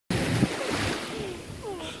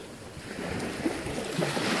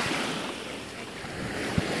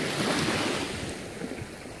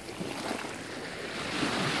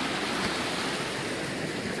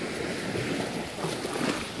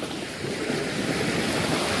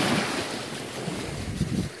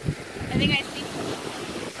think I see.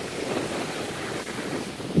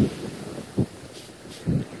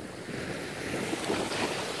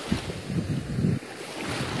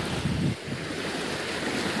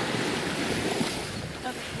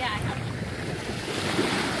 Okay, yeah, I got it.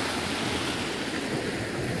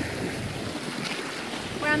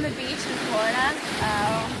 We're on the beach in Florida,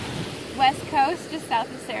 west coast, just south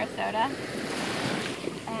of Sarasota,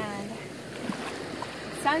 and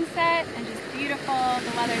sunset and just beautiful.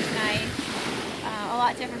 The weather's nice, a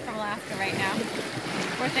lot different from Alaska right now,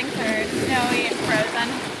 where things are snowy and frozen.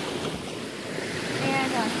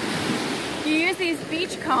 And you use these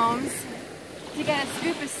beach combs to get a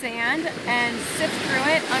scoop of sand and sift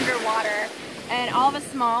through it underwater, and all the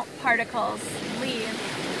small particles leave.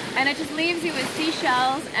 And it just leaves you with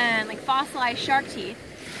seashells and like fossilized shark teeth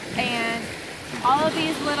and all of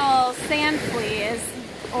these little sand fleas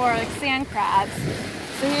or like sand crabs.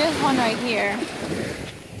 So here's one right here.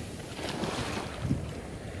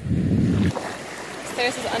 So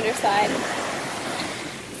there's his underside.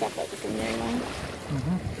 Stop focusing there, going.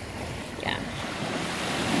 Yeah.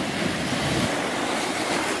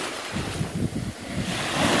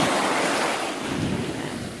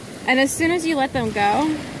 And as soon as you let them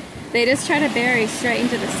go, they just try to bury straight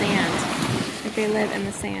into the sand. Like they live in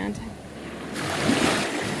the sand.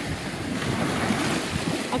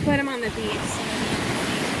 I'll put them on the beach.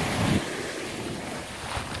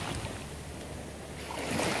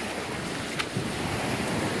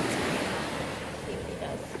 See what he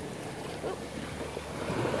does. Oop.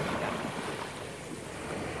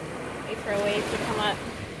 Wait for a wave to come up.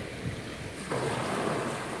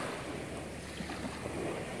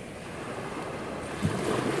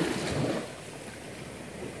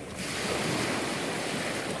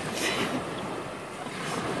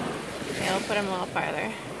 I'll put him a little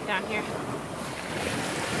farther down here.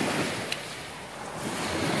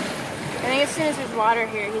 I think as soon as there's water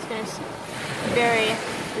here, he's going to bury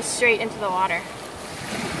just straight into the water.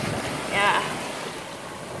 Yeah.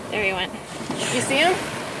 There he went. You see him?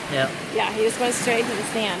 Yeah. Yeah, he just went straight into the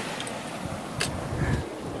sand.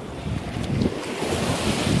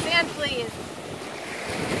 Sand fleas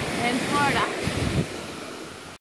in Florida.